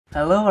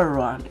Hello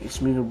everyone,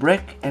 it's me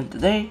Brick, and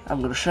today I'm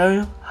gonna show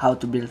you how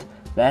to build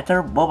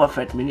better Boba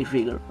Fett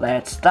minifigure.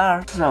 Let's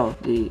start. So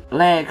the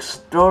legs,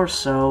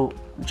 torso,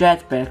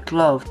 jetpack,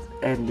 clothes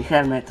and the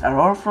helmet are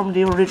all from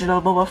the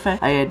original Boba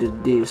Fett. I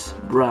added this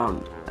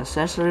brown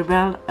accessory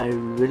belt. I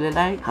really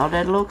like how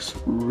that looks.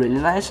 Really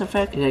nice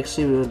effect. It adds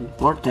even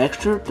more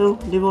texture to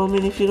the whole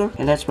minifigure,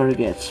 and that's where it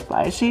gets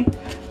spicy.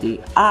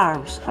 The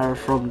arms are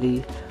from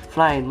the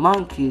flying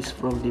monkeys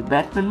from the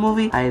Batman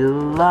movie. I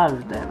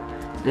love them.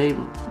 They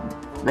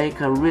make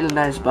a really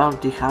nice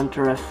bounty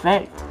hunter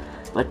effect,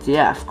 but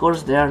yeah, of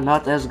course they are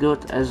not as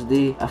good as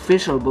the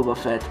official Boba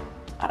Fett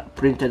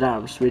printed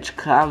arms, which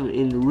come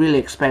in really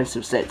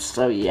expensive sets.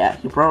 So yeah,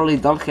 you probably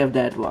don't have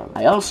that one.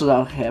 I also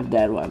don't have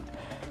that one.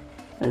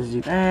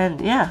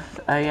 And yeah,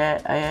 I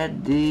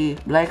add the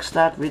black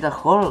stud with a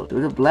hole to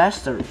the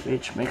blaster,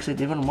 which makes it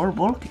even more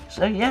bulky.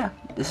 So yeah,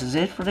 this is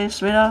it for this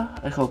video.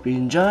 I hope you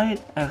enjoyed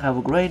and have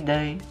a great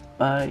day.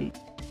 Bye.